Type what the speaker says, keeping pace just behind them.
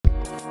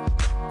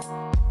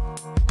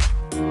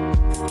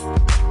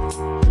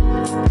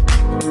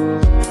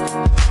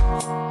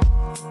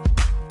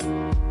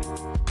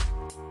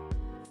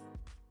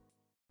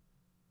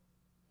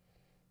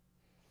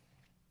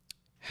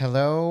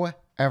Hello,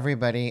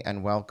 everybody,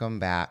 and welcome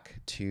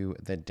back to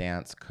the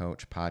Dance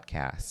Coach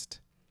Podcast.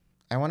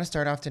 I want to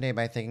start off today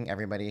by thanking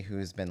everybody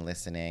who's been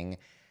listening.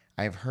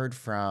 I've heard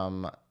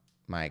from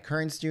my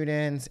current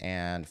students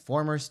and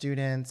former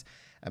students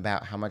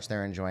about how much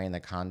they're enjoying the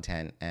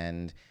content,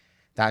 and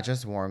that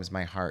just warms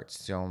my heart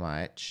so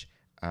much.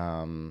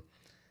 I'm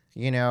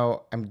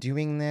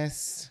doing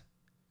this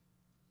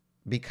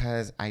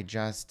because I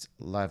just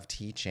love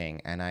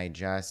teaching and I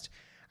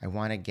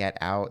want to get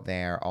out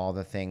there all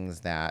the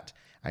things that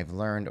I've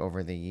learned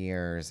over the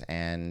years.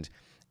 And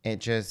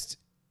it's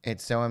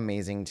so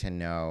amazing to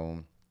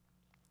know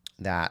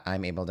that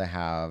I'm able to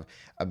have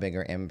a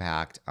bigger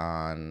impact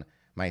on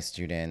my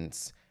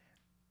students,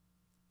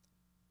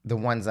 the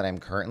ones that I'm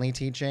currently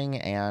teaching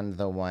and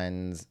the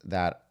ones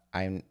that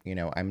I'm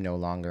no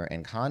longer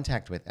in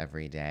contact with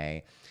every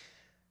day.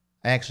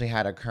 I actually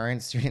had a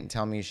current student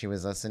tell me she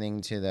was listening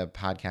to the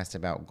podcast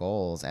about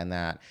goals and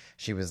that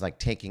she was like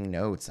taking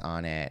notes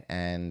on it,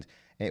 and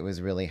it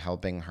was really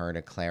helping her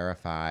to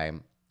clarify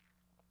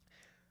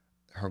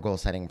her goal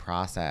setting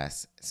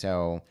process.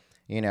 So,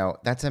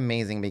 that's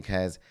amazing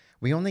because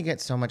we only get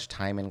so much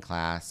time in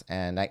class,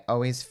 and I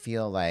always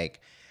feel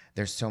like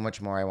there's so much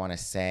more I want to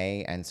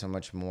say and so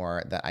much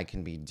more that I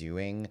can be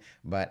doing,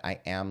 but I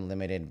am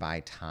limited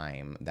by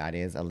time. That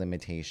is a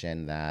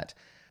limitation that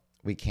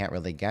we can't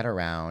really get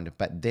around,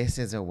 but this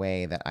is a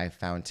way that I've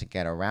found to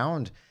get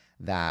around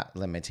that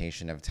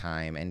limitation of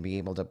time and be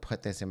able to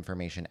put this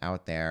information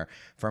out there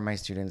for my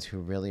students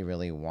who really,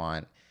 really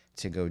want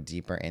to go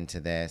deeper into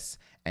this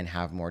and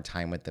have more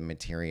time with the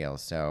material.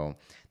 So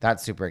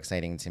that's super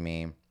exciting to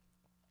me.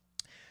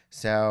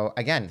 So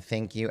again,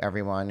 thank you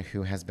everyone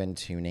who has been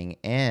tuning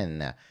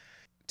in.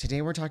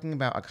 Today we're talking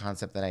about a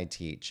concept that I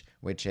teach,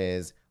 which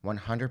is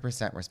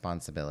 100%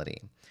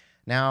 responsibility.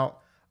 Now,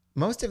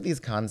 most of these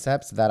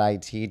concepts that I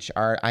teach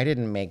I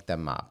didn't make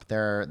them up.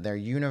 They're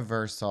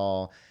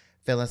universal,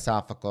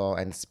 philosophical,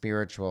 and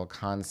spiritual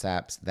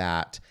concepts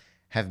that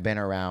have been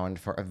around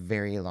for a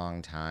very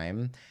long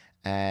time.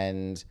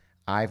 And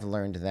I've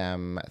learned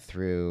them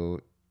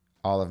through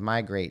all of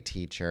my great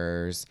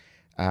teachers,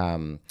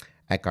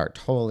 Eckhart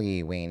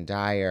Tolle, Wayne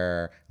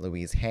Dyer,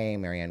 Louise Hay,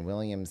 Marianne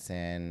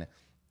Williamson.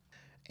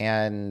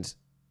 And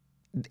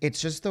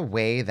it's just the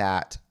way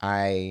that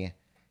I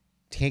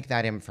take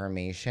that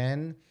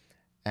information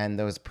and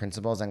those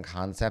principles and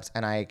concepts,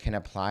 and I can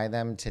apply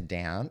them to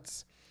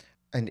dance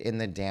and in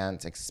the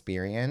dance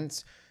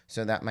experience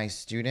so that my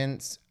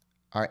students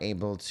are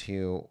able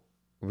to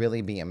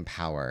really be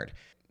empowered.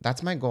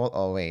 That's my goal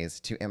always,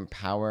 to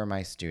empower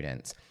my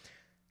students,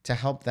 to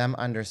help them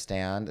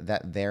understand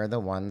that they're the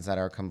ones that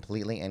are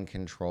completely in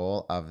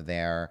control of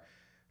their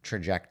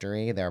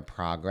trajectory, their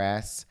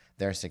progress,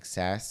 their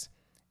success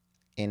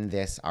in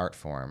this art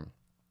form.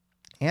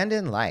 And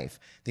in life,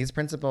 these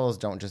principles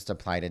don't just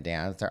apply to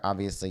dance. They're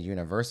obviously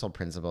universal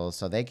principles,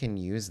 so they can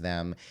use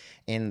them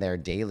in their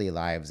daily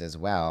lives as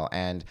well.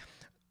 And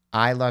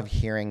I love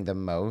hearing the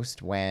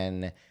most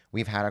when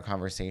we've had a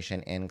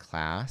conversation in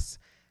class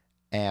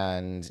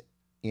and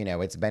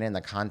it's been in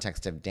the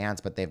context of dance,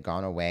 but they've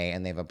gone away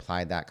and they've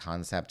applied that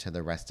concept to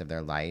the rest of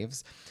their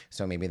lives.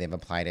 So maybe they've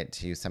applied it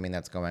to something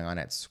that's going on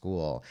at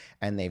school,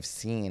 and they've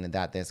seen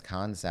that this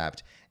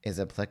concept is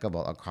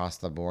applicable across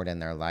the board in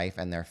their life,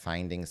 and they're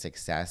finding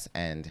success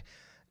and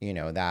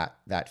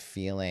that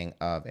feeling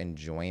of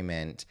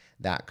enjoyment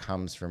that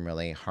comes from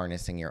really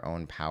harnessing your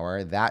own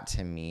power. That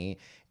to me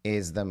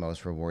is the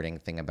most rewarding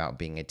thing about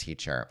being a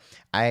teacher.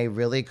 I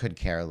really could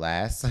care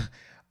less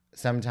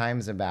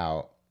sometimes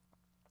about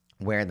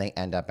where they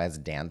end up as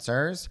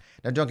dancers.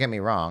 Now, don't get me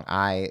wrong.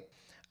 I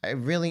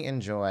really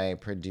enjoy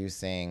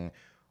producing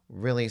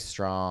really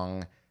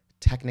strong,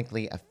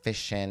 technically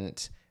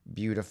efficient,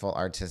 beautiful,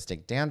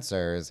 artistic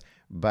dancers,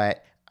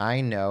 but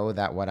I know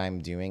that what I'm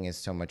doing is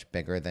so much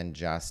bigger than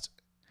just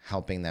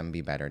helping them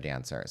be better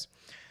dancers.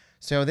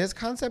 So this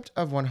concept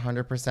of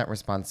 100%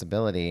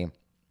 responsibility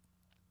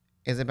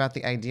is about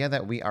the idea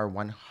that we are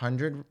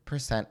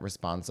 100%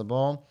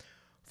 responsible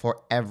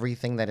for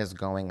everything that is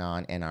going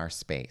on in our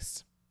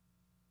space.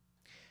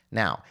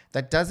 Now,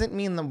 that doesn't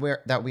mean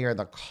that we are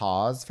the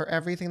cause for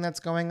everything that's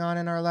going on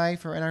in our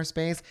life or in our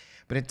space,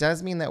 but it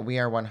does mean that we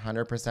are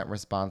 100%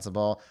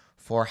 responsible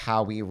for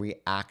how we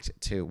react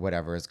to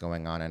whatever is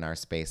going on in our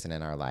space and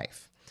in our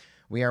life.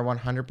 We are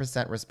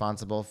 100%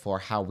 responsible for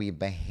how we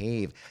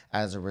behave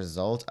as a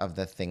result of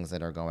the things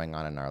that are going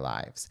on in our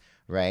lives,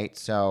 right?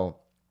 So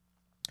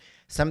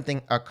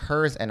something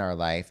occurs in our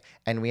life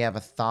and we have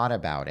a thought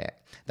about it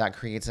that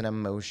creates an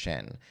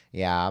emotion.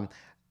 Yeah,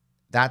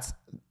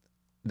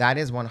 that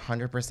is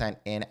 100%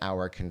 in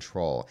our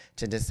control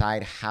to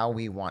decide how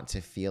we want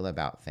to feel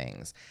about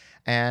things.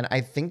 And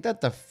I think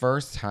that the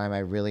first time I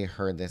really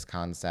heard this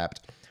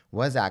concept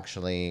was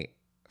actually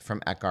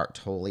from Eckhart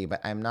Tolle,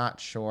 but I'm not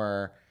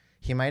sure.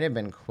 He might have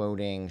been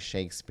quoting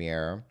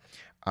Shakespeare.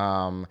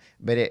 But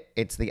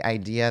it's the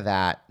idea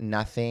that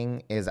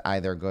nothing is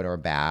either good or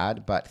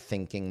bad, but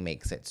thinking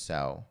makes it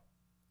so.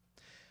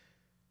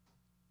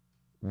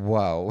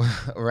 Whoa,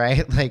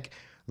 right? Like,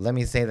 Let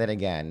me say that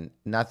again.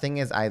 Nothing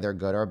is either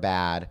good or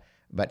bad,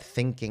 but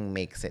thinking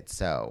makes it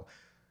so.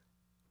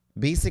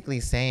 Basically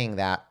saying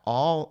that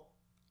all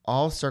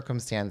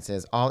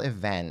circumstances, all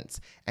events,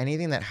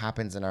 anything that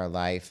happens in our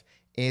life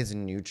is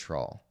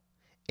neutral.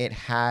 It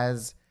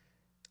has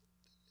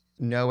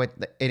no, it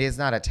is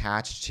not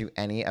attached to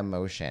any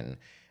emotion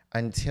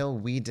until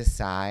we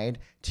decide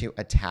to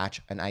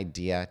attach an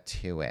idea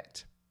to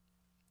it.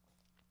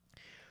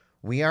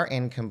 We are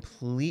in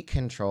complete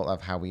control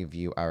of how we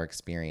view our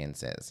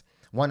experiences.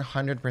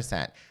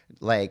 100%.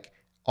 Like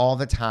all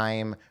the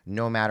time,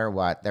 no matter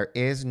what. There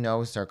is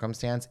no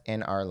circumstance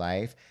in our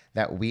life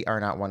that we are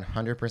not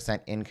 100%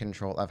 in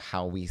control of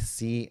how we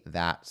see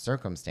that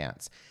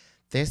circumstance.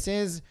 This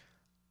is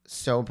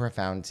so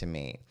profound to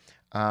me.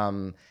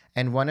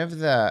 And one of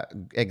the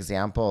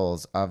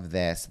examples of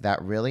this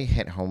that really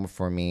hit home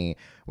for me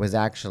was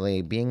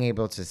actually being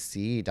able to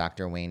see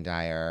Dr. Wayne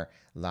Dyer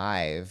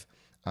live.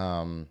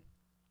 Oh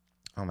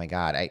my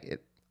God,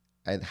 it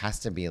has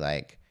to be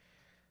like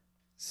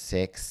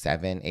 6,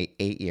 7,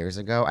 8 years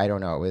ago. I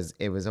don't know.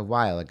 It was a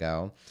while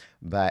ago,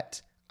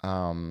 but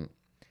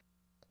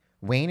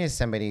Wayne is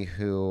somebody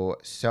who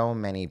so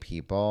many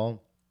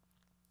people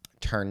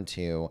turn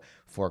to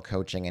for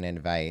coaching and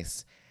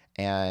advice.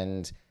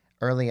 And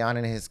early on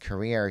in his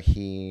career,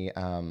 he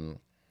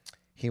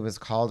was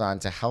called on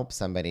to help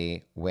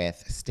somebody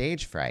with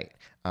stage fright.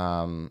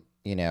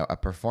 A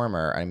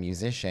performer, a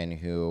musician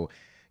who,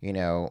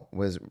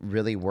 was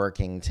really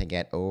working to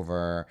get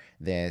over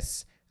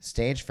this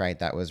stage fright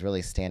that was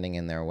really standing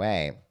in their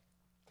way.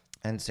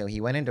 And so he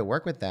went in to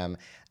work with them,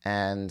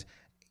 and,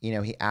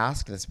 he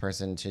asked this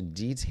person to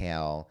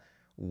detail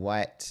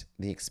what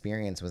the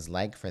experience was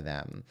like for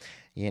them,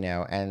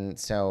 and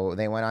so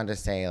they went on to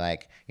say,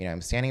 like,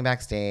 I'm standing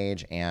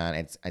backstage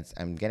and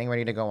I'm getting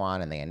ready to go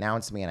on, and they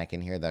announced me, and I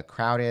can hear the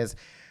crowd is,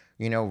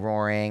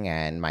 roaring,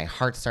 and my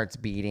heart starts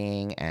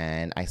beating,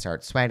 and I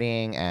start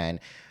sweating,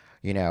 and,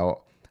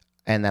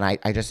 and then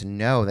I just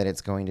know that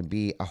it's going to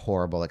be a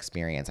horrible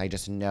experience. I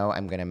just know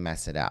I'm going to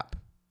mess it up.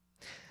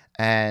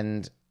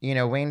 And,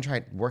 Wayne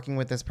tried working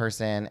with this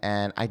person,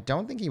 and I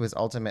don't think he was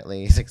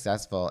ultimately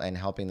successful in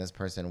helping this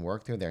person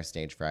work through their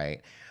stage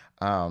fright.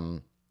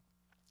 But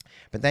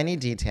then he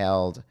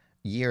detailed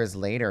years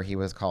later, he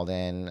was called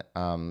in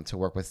to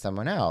work with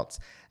someone else.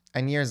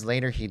 And years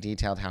later, he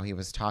detailed how he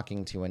was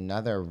talking to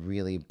another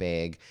really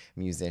big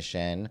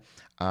musician,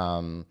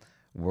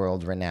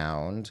 world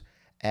renowned,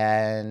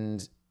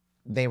 and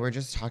they were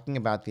just talking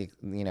about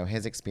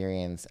his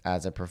experience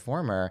as a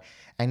performer,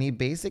 and he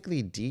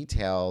basically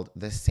detailed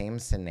the same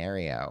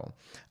scenario.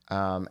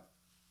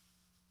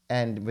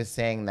 And was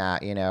saying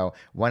that,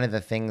 one of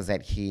the things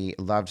that he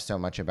loved so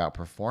much about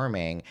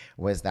performing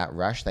was that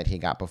rush that he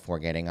got before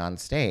getting on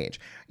stage,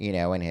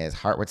 and his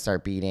heart would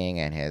start beating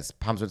and his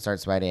palms would start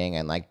sweating,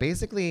 and like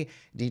basically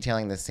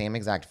detailing the same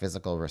exact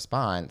physical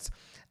response.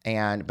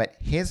 But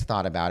his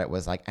thought about it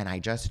was like, and I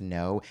just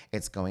know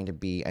it's going to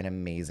be an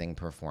amazing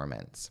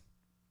performance.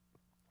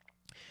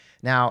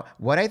 Now,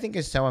 what I think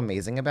is so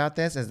amazing about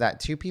this is that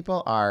two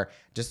people are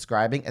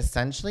describing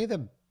essentially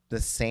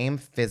the same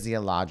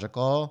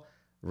physiological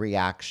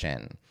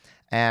reaction.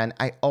 And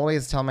I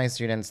always tell my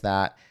students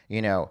that,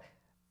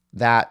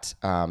 that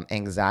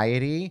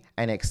anxiety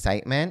and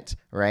excitement,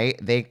 right?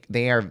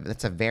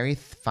 That's a very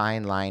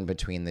fine line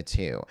between the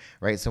two,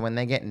 right? So when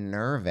they get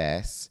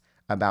nervous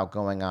about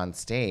going on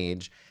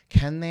stage,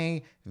 can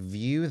they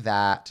view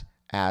that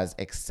as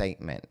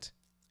excitement?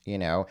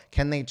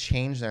 Can they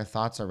change their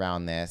thoughts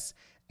around this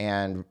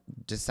and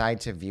decide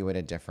to view it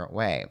a different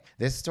way?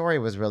 This story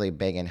was really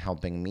big in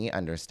helping me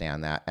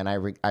understand that, and I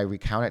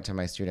recount it to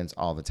my students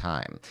all the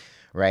time,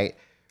 right?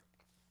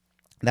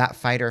 That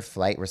fight or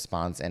flight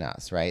response in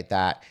us, right?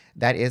 That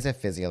is a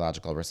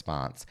physiological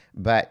response,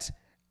 but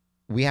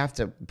we have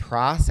to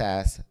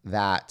process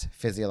that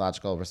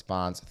physiological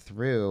response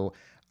through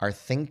our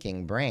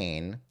thinking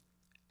brain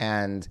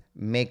and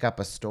make up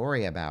a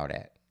story about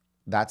it.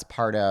 That's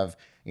part of,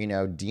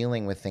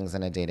 dealing with things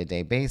on a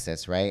day-to-day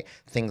basis, right?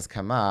 Things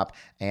come up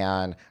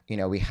and,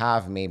 we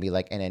have maybe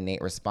like an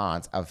innate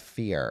response of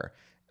fear.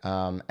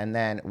 And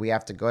then we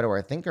have to go to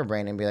our thinker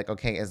brain and be like,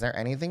 okay, is there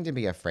anything to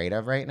be afraid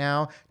of right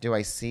now? Do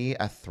I see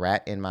a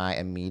threat in my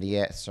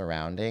immediate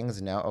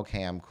surroundings? No?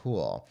 Okay, I'm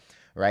cool.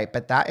 Right?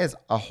 But that is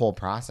a whole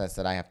process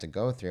that I have to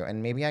go through.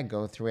 And maybe I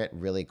go through it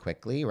really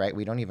quickly, right?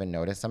 We don't even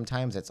notice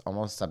sometimes. It's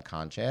almost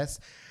subconscious.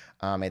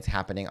 It's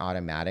happening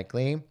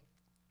automatically.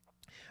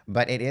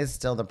 But it is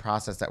still the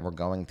process that we're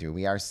going through.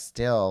 We are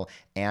still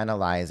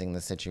analyzing the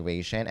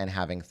situation and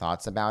having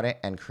thoughts about it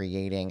and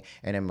creating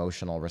an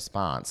emotional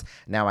response.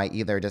 Now, I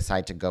either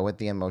decide to go with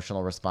the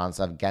emotional response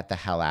of get the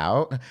hell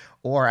out,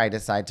 or I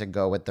decide to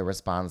go with the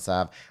response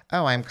of,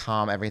 oh, I'm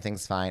calm,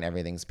 everything's fine,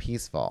 everything's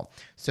peaceful.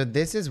 So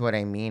this is what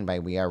I mean by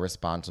we are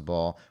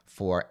responsible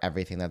for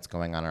everything that's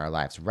going on in our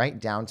lives, right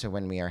down to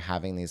when we are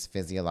having these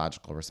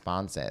physiological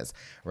responses,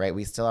 right?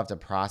 We still have to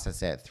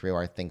process it through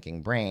our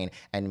thinking brain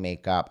and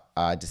make up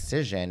a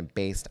decision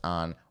based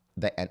on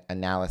the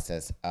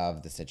analysis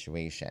of the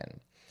situation.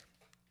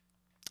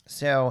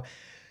 So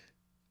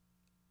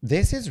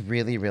This is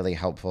really, really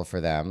helpful for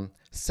them.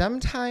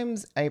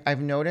 Sometimes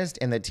I've noticed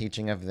in the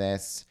teaching of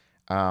this,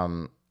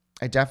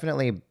 I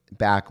definitely,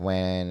 back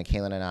when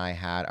Kaylin and I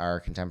had our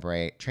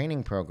contemporary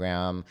training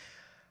program,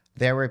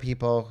 there were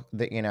people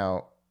that,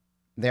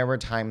 there were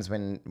times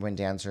when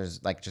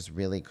dancers like just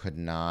really could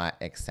not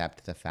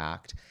accept the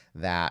fact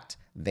that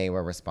they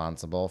were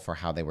responsible for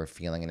how they were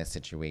feeling in a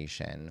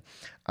situation,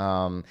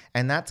 and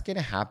that's going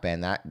to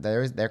happen. That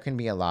there can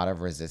be a lot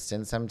of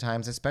resistance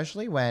sometimes,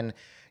 especially when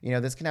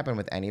this can happen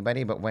with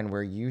anybody, but when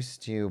we're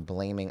used to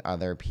blaming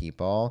other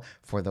people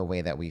for the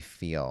way that we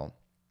feel,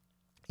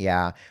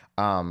 yeah,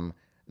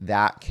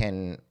 that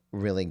can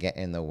really get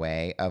in the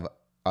way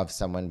of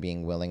someone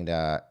being willing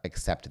to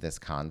accept this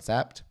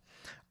concept.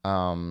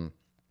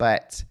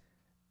 But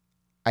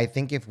I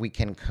think if we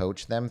can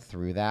coach them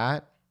through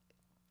that,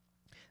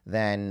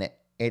 then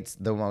it's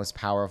the most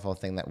powerful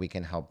thing that we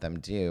can help them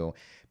do,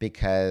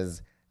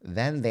 because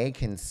then they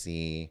can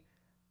see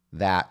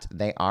that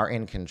they are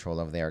in control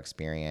of their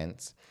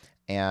experience,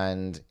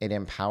 and it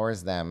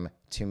empowers them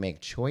to make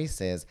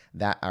choices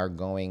that are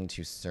going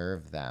to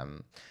serve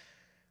them.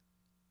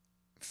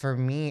 For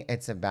me,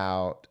 it's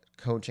about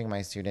coaching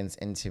my students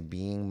into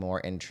being more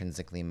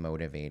intrinsically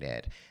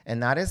motivated.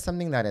 And that is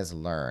something that is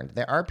learned.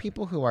 There are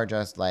people who are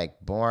just like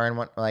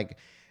born like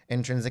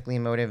intrinsically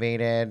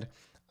motivated.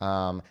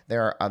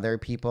 There are other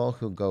people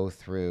who go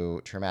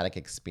through traumatic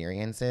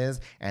experiences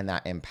and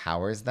that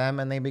empowers them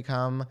and they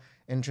become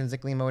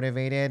intrinsically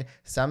motivated.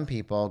 Some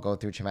people go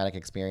through traumatic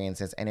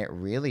experiences and it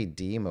really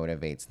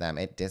demotivates them.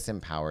 It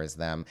disempowers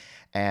them.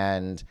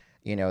 And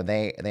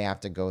they have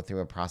to go through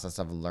a process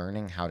of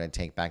learning how to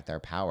take back their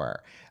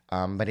power.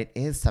 But it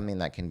is something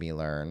that can be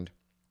learned.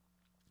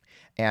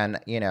 And,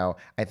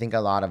 I think a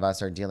lot of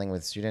us are dealing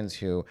with students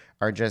who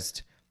are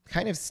just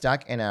kind of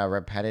stuck in a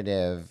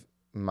repetitive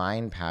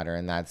mind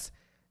pattern that's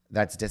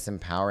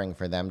disempowering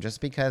for them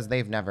just because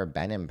they've never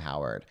been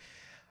empowered.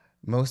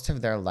 Most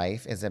of their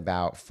life is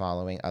about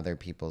following other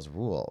people's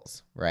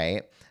rules,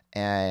 right?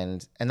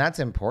 And that's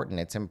important.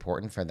 It's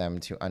important for them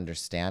to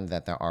understand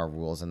that there are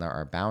rules and there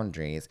are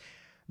boundaries.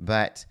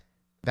 But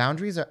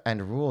boundaries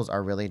and rules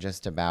are really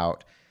just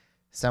about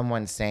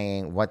someone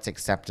saying what's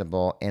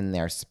acceptable in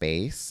their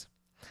space.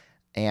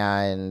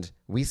 And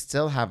we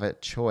still have a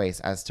choice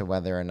as to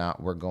whether or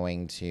not we're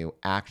going to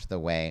act the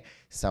way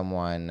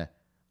someone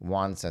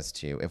wants us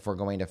to, if we're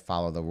going to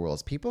follow the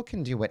rules. People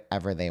can do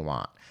whatever they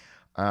want.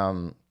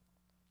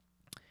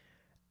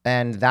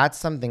 And that's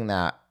something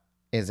that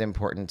is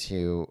important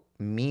to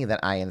me that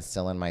I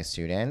instill in my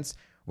students,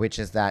 which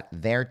is that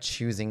they're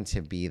choosing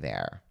to be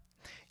there.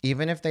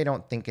 Even if they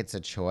don't think it's a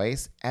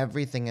choice,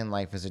 everything in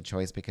life is a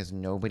choice because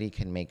nobody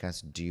can make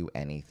us do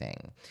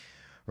anything,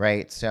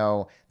 right?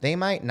 So they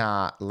might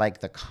not like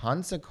the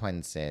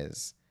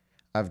consequences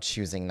of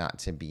choosing not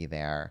to be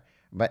there,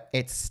 but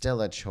it's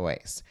still a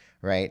choice,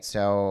 right?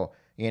 So,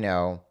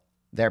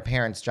 their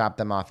parents drop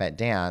them off at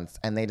dance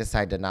and they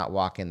decide to not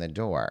walk in the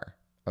door,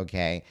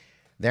 okay?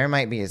 There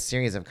might be a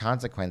series of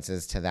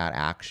consequences to that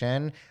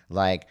action.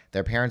 Like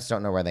their parents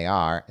don't know where they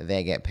are,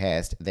 they get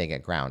pissed, they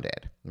get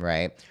grounded,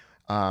 right?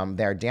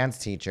 Their dance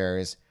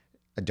teachers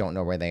don't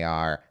know where they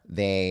are,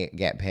 they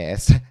get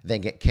pissed, they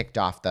get kicked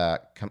off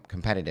the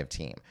competitive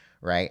team,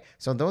 right?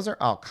 So those are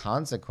all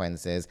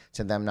consequences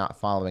to them not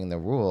following the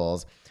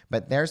rules,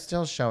 but they're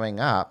still showing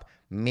up,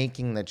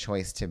 making the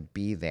choice to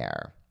be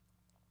there.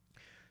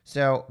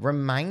 So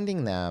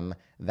reminding them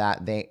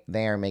that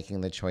they are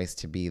making the choice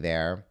to be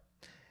there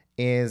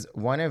is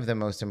one of the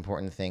most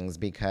important things,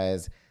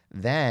 because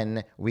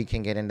then we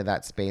can get into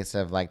that space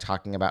of like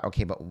talking about,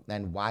 okay, but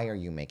then why are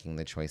you making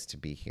the choice to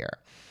be here?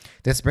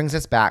 This brings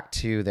us back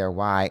to their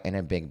why in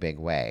a big, big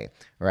way,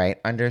 right?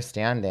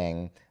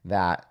 Understanding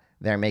that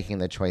they're making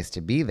the choice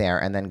to be there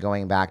and then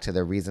going back to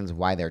the reasons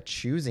why they're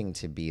choosing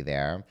to be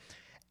there.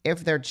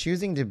 If they're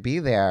choosing to be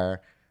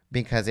there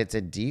because it's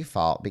a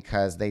default,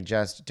 because they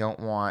just don't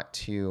want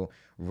to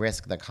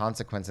risk the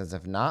consequences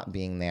of not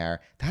being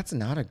there, that's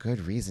not a good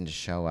reason to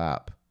show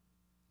up.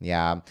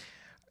 Yeah.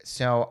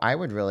 So I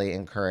would really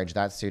encourage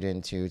that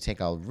student to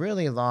take a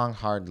really long,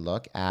 hard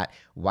look at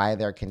why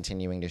they're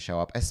continuing to show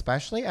up,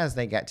 especially as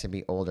they get to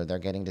be older. They're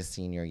getting to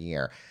senior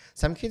year.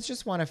 Some kids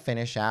just want to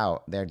finish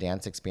out their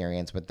dance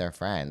experience with their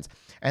friends,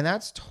 and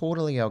that's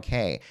totally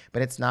okay.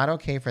 But it's not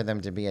okay for them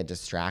to be a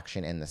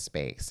distraction in the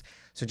space.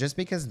 So just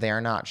because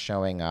they're not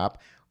showing up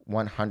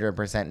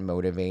 100%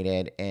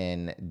 motivated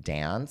in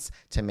dance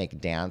to make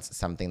dance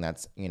something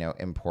that's,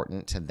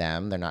 important to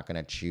them, they're not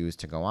going to choose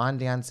to go on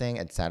dancing,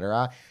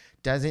 etc.,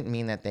 doesn't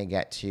mean that they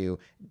get to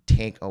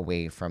take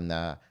away from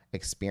the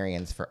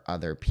experience for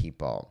other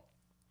people.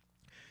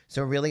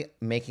 So really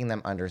making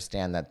them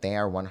understand that they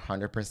are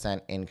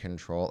 100% in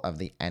control of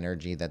the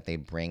energy that they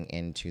bring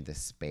into the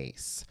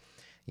space.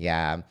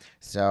 Yeah.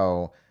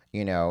 So,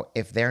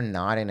 if they're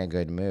not in a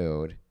good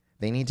mood,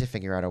 they need to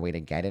figure out a way to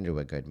get into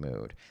a good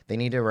mood. They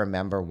need to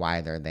remember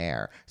why they're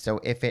there. So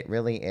if it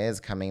really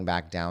is coming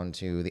back down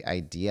to the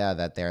idea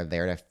that they're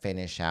there to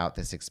finish out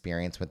this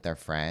experience with their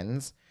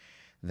friends,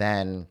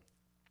 then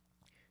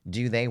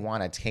Do they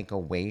want to take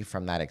away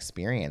from that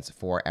experience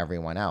for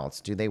everyone else?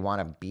 Do they want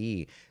to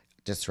be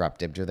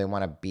disruptive? Do they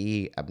want to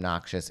be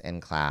obnoxious in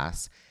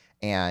class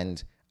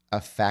and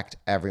affect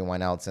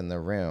everyone else in the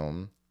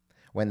room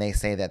when they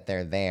say that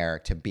they're there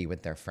to be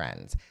with their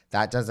friends?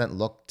 That doesn't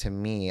look to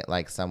me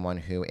like someone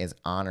who is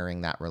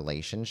honoring that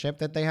relationship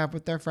that they have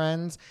with their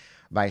friends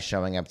by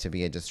showing up to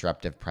be a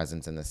disruptive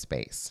presence in the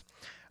space.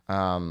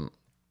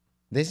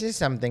 This is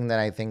something that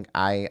I think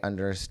I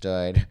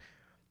understood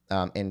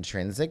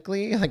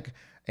intrinsically, like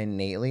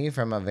innately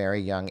from a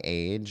very young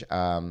age.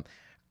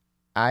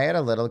 I had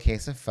a little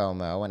case of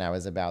FOMO when I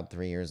was about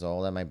 3 years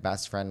old, and my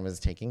best friend was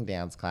taking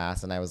dance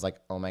class, and I was like,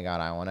 oh my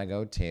God, I want to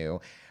go too.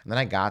 And then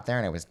I got there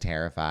and I was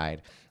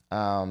terrified.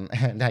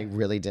 And I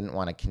really didn't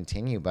want to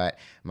continue, but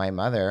my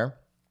mother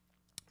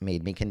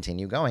made me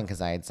continue going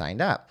because I had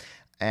signed up.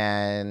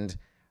 And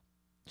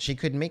she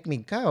could make me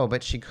go,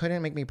 but she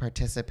couldn't make me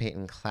participate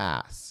in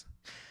class.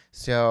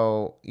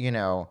 So,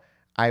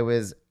 I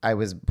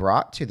was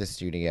brought to the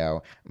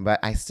studio, but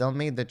I still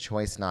made the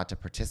choice not to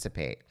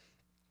participate.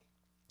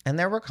 And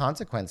there were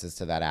consequences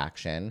to that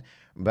action,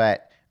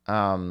 but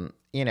I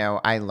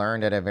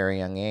learned at a very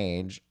young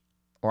age,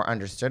 or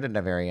understood at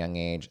a very young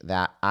age,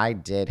 that I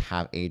did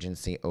have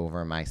agency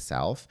over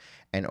myself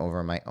and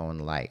over my own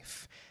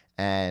life.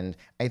 And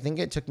I think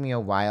it took me a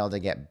while to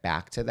get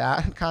back to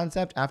that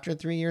concept after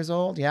 3 years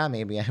old. Yeah,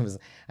 maybe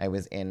I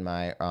was in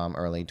my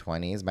early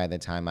 20s by the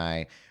time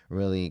I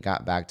really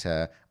got back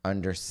to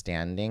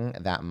understanding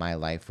that my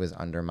life was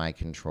under my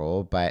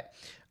control. But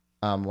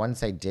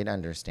once I did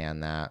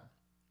understand that,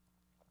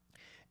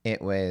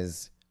 it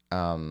was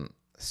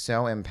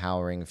so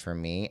empowering for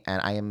me.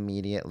 And I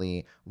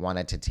immediately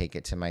wanted to take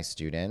it to my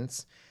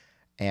students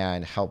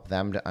and help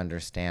them to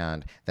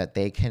understand that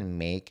they can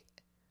make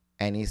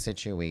any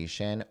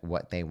situation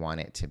what they want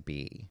it to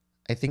be.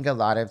 I think a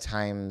lot of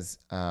times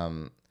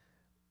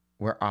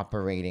we're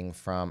operating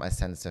from a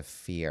sense of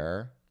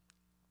fear.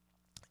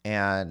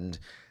 And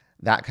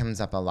that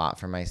comes up a lot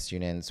for my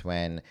students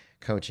when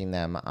coaching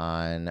them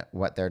on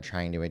what they're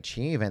trying to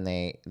achieve. And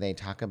they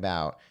talk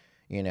about,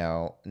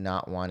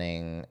 not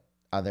wanting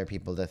other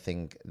people to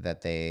think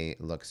that they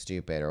look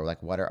stupid, or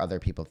like, what are other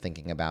people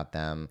thinking about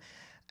them?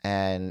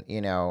 And,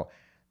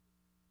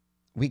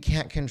 we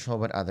can't control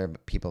what other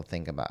people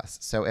think of us.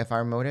 So if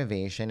our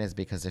motivation is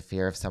because of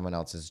fear of someone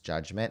else's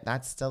judgment,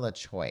 that's still a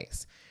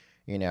choice.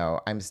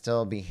 I'm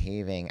still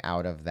behaving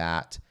out of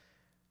that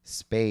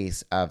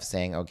space of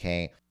saying,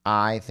 okay,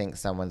 I think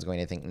someone's going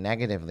to think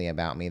negatively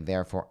about me,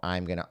 therefore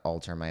I'm going to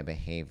alter my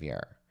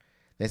behavior.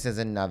 This is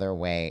another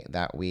way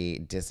that we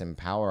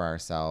disempower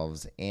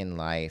ourselves in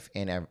life,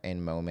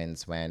 in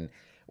moments when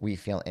we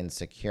feel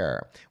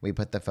insecure. We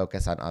put the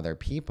focus on other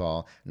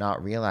people,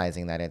 not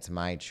realizing that it's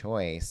my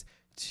choice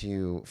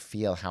to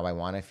feel how I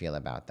want to feel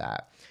about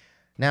that.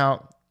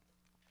 Now,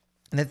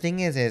 the thing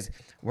is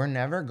we're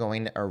never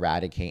going to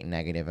eradicate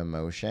negative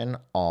emotion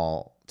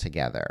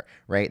altogether,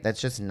 right?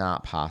 That's just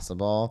not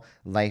possible.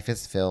 Life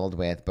is filled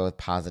with both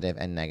positive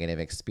and negative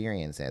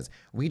experiences.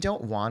 We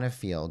don't want to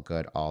feel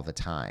good all the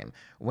time.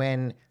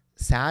 When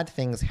sad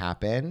things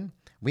happen,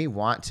 we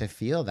want to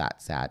feel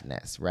that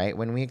sadness, right?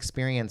 When we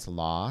experience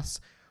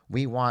loss,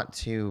 we want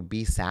to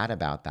be sad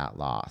about that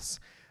loss.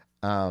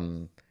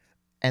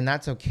 And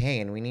that's okay.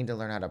 And we need to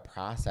learn how to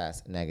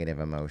process negative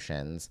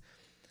emotions.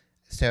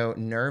 So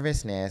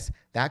nervousness,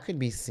 that could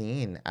be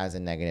seen as a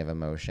negative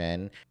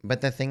emotion.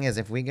 But the thing is,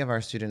 if we give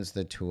our students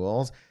the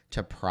tools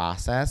to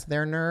process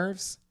their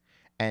nerves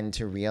and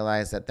to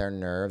realize that their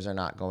nerves are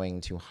not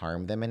going to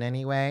harm them in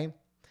any way,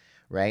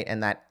 right?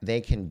 And that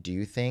they can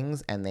do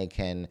things and they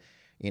can,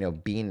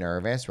 be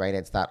nervous, right?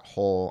 It's that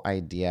whole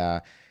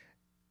idea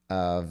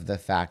of the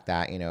fact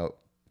that,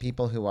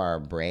 people who are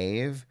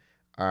brave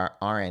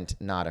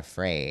aren't not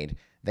afraid.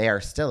 They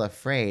are still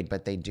afraid,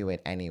 but they do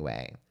it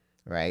anyway.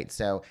 Right.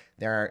 So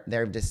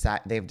they've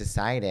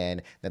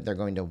decided that they're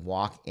going to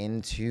walk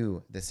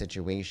into the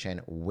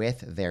situation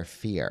with their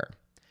fear.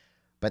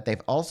 But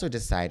they've also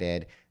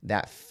decided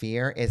that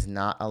fear is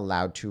not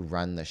allowed to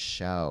run the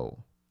show.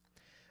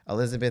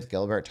 Elizabeth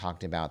Gilbert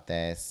talked about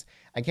this.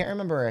 I can't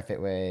remember if it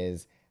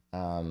was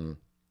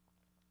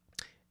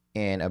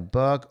in a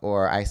book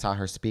or I saw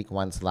her speak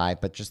once live,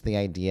 but just the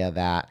idea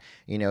that,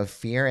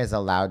 fear is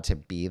allowed to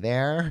be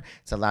there.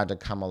 It's allowed to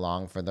come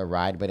along for the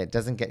ride, but it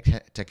doesn't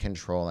get to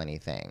control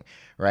anything,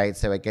 right?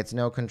 So it gets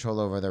no control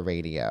over the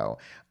radio.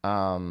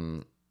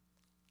 And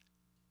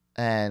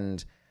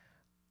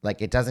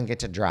like, it doesn't get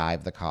to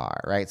drive the car,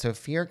 right? So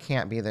fear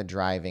can't be the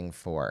driving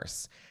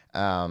force.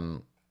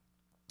 And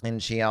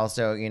she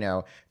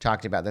also,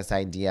 talked about this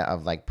idea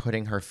of like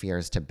putting her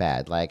fears to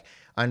bed, like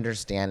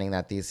understanding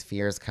that these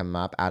fears come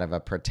up out of a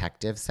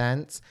protective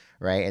sense,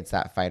 right? It's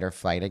that fight or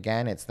flight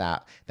again. It's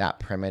that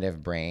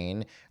primitive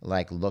brain,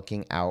 like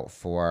looking out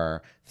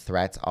for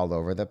threats all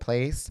over the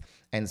place.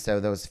 And so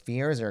those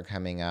fears are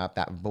coming up,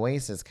 that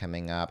voice is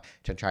coming up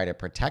to try to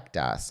protect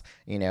us,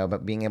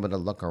 but being able to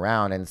look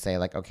around and say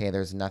like, okay,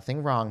 there's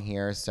nothing wrong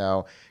here.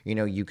 So,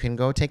 you can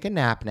go take a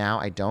nap now.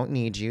 I don't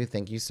need you.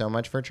 Thank you so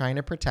much for trying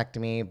to protect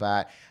me.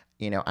 But,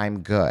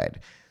 I'm good.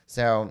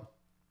 So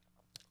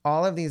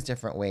all of these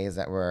different ways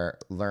that we're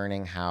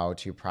learning how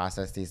to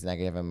process these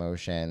negative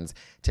emotions,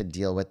 to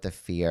deal with the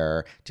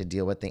fear, to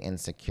deal with the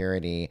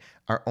insecurity,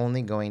 are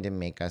only going to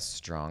make us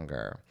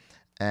stronger.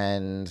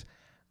 And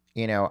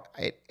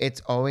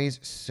it's always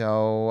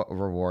so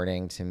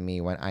rewarding to me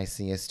when I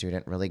see a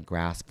student really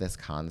grasp this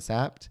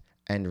concept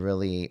and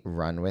really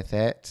run with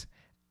it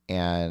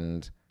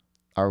and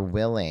are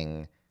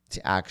willing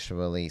to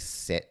actually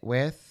sit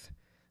with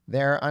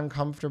their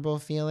uncomfortable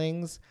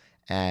feelings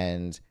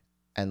and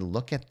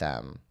look at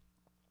them,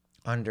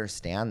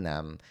 understand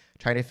them,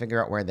 try to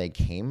figure out where they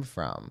came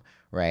from,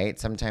 right?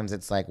 Sometimes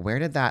it's like, where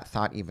did that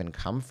thought even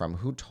come from?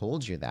 Who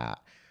told you that,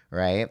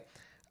 right?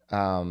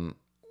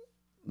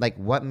 Like,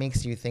 what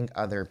makes you think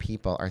other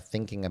people are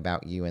thinking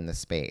about you in the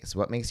space?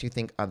 What makes you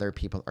think other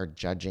people are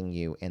judging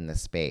you in the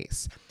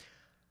space?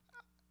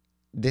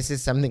 This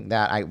is something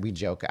that I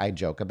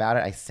joke about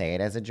it. I say it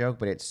as a joke,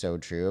 but it's so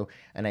true.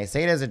 And I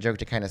say it as a joke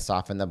to kind of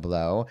soften the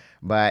blow.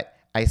 But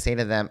I say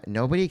to them,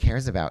 nobody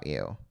cares about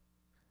you.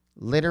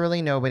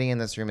 Literally nobody in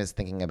this room is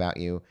thinking about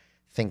you.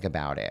 Think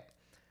about it.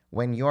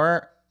 When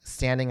you're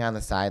standing on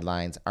the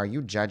sidelines, are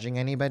you judging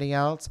anybody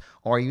else?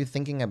 Or are you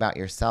thinking about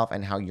yourself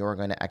and how you're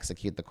going to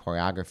execute the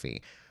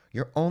choreography?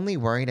 You're only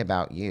worried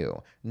about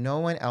you. No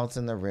one else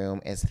in the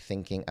room is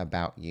thinking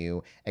about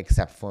you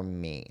except for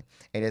me.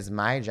 It is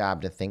my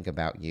job to think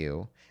about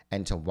you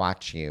and to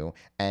watch you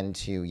and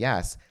to,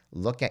 yes,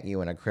 look at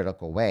you in a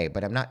critical way,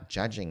 but I'm not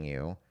judging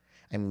you.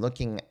 I'm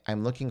looking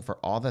for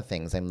all the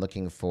things. I'm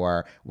looking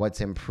for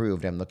what's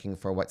improved. I'm looking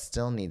for what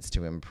still needs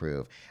to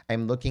improve.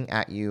 I'm looking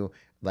at you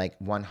like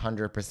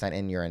 100%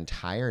 in your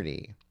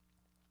entirety.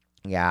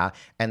 Yeah.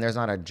 And there's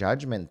not a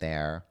judgment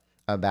there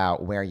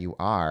about where you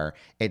are.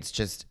 It's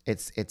just,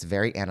 it's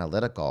very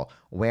analytical.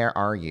 Where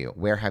are you?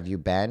 Where have you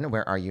been?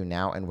 Where are you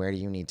now? And where do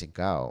you need to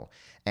go?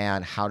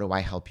 And how do I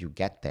help you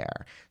get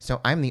there?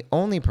 So I'm the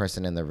only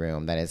person in the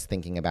room that is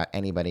thinking about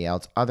anybody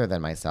else other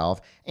than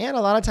myself. And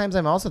a lot of times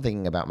I'm also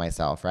thinking about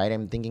myself, right?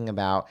 I'm thinking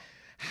about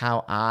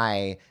how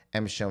I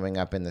am showing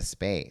up in the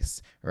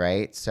space,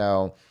 right?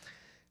 So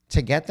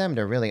to get them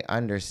to really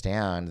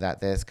understand that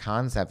this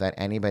concept that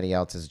anybody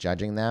else is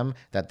judging them,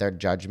 that the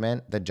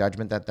judgment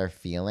that they're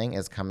feeling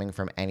is coming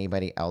from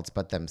anybody else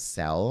but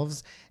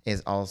themselves,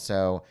 is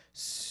also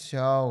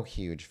so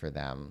huge for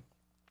them.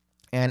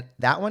 And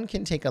that one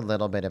can take a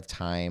little bit of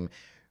time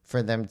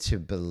for them to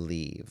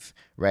believe,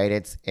 right?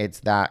 It's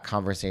that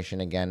conversation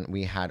again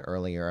we had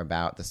earlier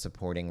about the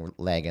supporting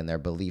leg and their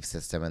belief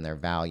system and their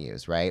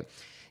values, right?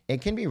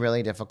 It can be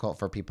really difficult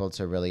for people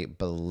to really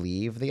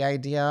believe the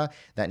idea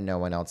that no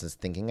one else is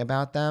thinking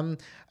about them.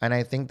 And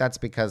I think that's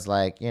because,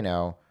 like, in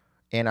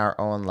our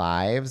own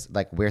lives,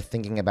 like, we're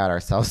thinking about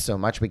ourselves so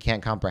much we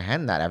can't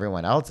comprehend that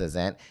everyone else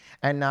isn't.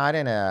 And not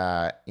in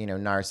a,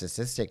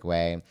 narcissistic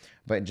way,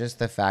 but just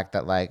the fact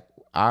that, like,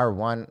 our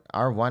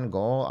one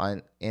goal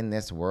in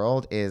this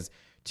world is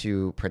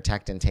to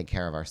protect and take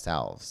care of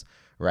ourselves,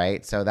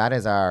 right? So that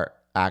is our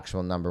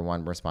actual number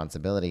one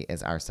responsibility,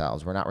 is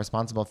ourselves. We're not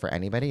responsible for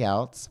anybody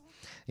else.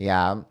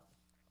 Yeah.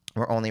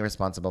 We're only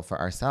responsible for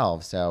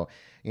ourselves. So,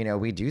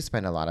 we do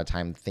spend a lot of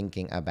time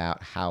thinking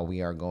about how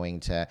we are going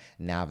to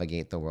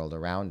navigate the world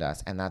around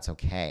us, and that's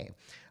okay.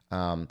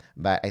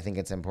 But I think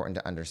it's important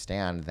to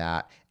understand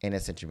that in a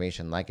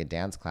situation like a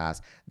dance class,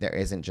 there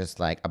isn't just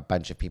like a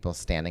bunch of people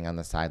standing on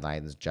the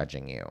sidelines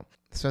judging you.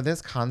 So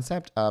this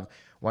concept of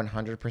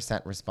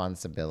 100%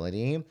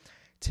 responsibility,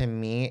 to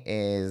me,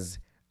 it's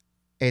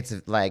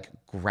like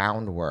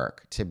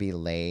groundwork to be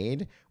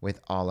laid with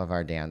all of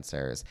our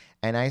dancers.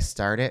 And I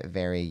start it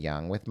very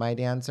young with my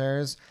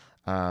dancers,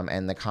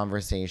 and the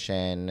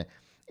conversation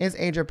is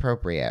age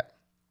appropriate.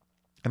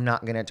 I'm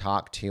not going to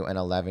talk to an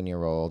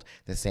 11-year-old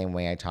the same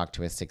way I talk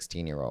to a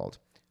 16-year-old.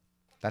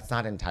 That's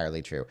not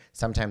entirely true.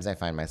 Sometimes I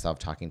find myself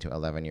talking to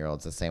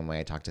 11-year-olds the same way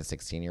I talk to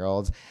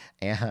 16-year-olds.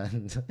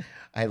 And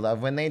I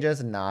love when they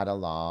just nod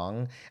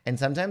along. And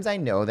sometimes I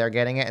know they're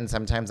getting it. And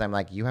sometimes I'm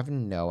like, you have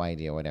no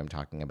idea what I'm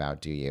talking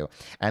about, do you?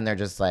 And they're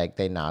just like,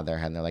 they nod their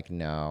head and they're like,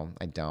 no,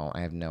 I don't.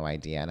 I have no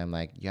idea. And I'm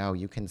like, yo,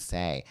 you can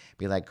say.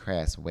 Be like,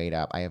 Chris, wait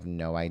up. I have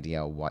no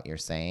idea what you're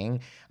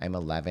saying. I'm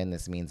 11.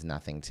 This means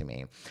nothing to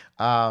me.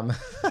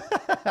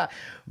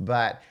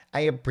 But I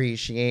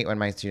appreciate when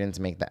my students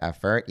make the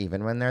effort,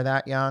 even when they're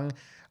that young.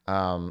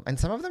 And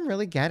some of them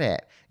really get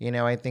it.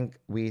 I think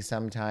we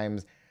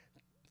sometimes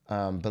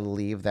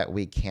believe that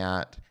we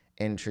can't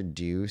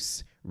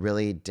introduce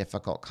really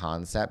difficult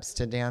concepts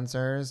to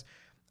dancers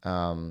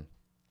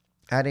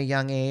at a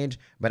young age,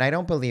 but I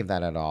don't believe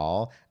that at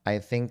all. I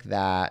think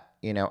that,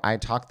 I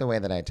talk the way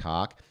that I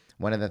talk.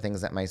 One of the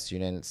things that my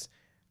students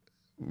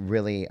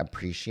really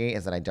appreciate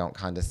is that I don't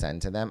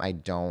condescend to them. I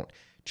don't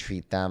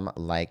treat them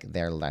like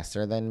they're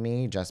lesser than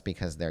me just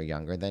because they're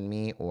younger than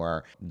me,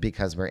 or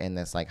because we're in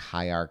this like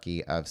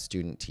hierarchy of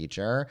student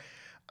teacher.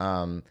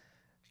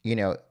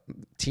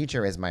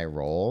 Teacher is my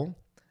role,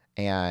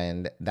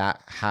 and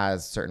that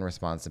has certain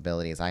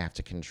responsibilities. I have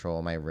to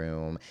control my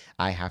room.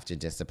 I have to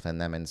discipline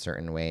them in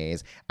certain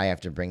ways. I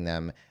have to bring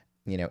them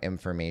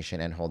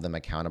information and hold them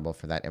accountable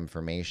for that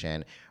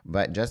information.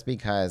 But just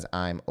because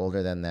I'm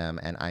older than them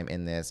and I'm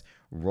in this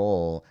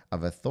role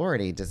of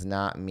authority does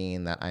not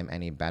mean that I'm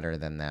any better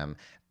than them.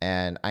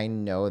 And I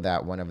know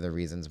that one of the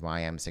reasons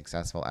why I'm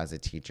successful as a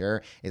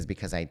teacher is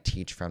because I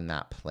teach from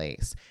that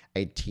place.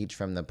 I teach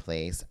from the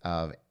place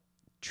of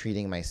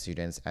treating my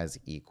students as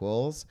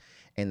equals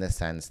in the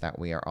sense that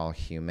we are all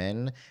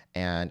human.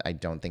 And I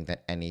don't think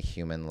that any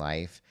human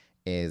life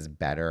is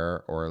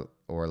better or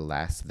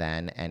less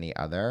than any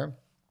other.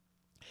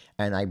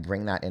 And I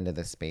bring that into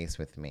the space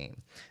with me.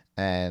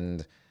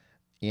 And,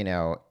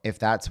 if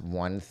that's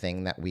one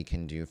thing that we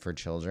can do for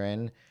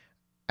children,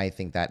 I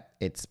think that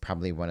it's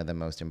probably one of the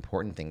most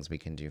important things we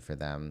can do for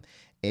them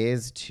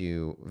is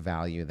to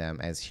value them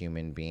as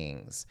human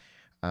beings.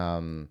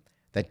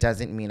 That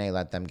doesn't mean I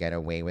let them get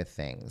away with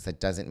things. That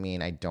doesn't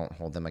mean I don't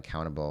hold them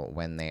accountable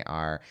when they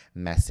are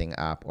messing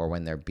up or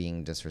when they're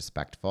being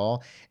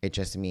disrespectful. It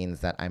just means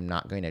that I'm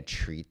not going to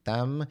treat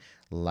them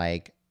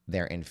like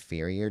they're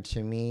inferior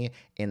to me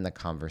in the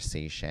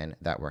conversation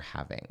that we're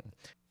having.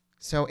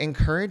 So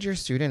encourage your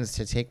students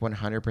to take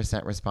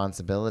 100%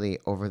 responsibility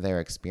over their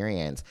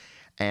experience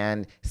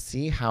and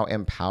see how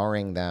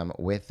empowering them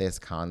with this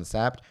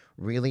concept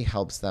really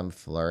helps them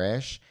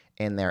flourish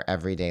in their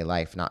everyday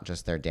life, not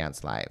just their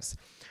dance lives.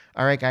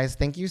 All right, guys,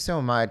 thank you so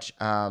much.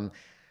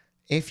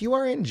 If you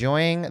are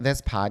enjoying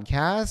this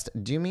podcast,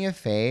 do me a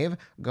fave,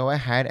 go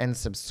ahead and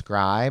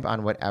subscribe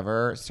on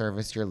whatever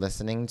service you're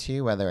listening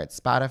to, whether it's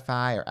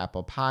Spotify or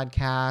Apple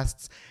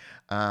Podcasts.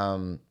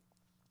 And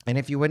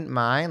if you wouldn't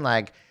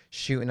mind,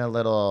 shooting a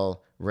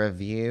little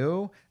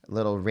review,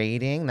 little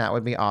rating, that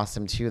would be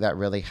awesome too. That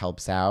really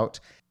helps out.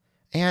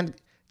 And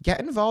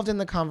get involved in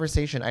the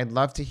conversation. I'd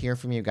love to hear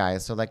from you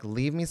guys. So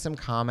leave me some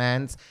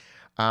comments.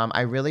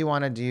 I really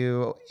want to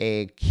do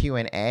a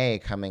Q&A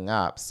coming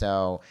up.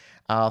 So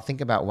I'll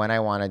think about when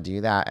I want to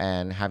do that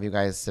and have you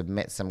guys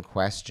submit some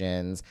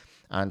questions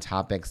on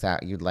topics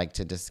that you'd like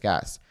to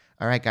discuss.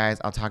 All right,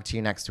 guys, I'll talk to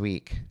you next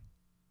week.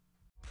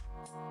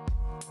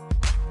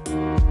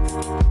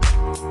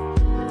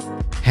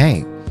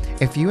 Hey,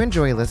 if you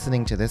enjoy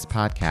listening to this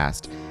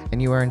podcast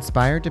and you are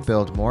inspired to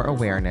build more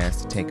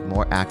awareness, take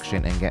more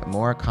action, and get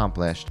more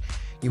accomplished,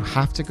 you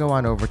have to go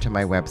on over to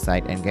my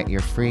website and get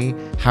your free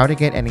How to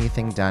Get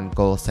Anything Done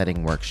goal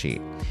setting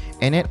worksheet.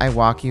 In it, I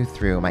walk you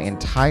through my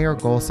entire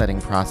goal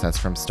setting process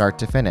from start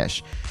to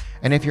finish.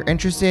 And if you're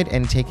interested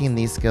in taking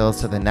these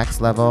skills to the next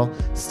level,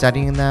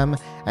 studying them,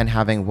 and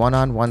having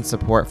one-on-one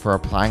support for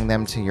applying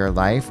them to your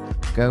life,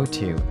 go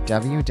to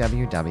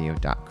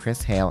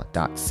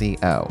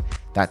www.chrishale.co.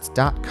 That's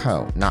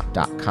 .co,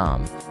 not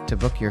 .com, to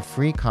book your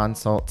free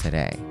consult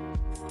today.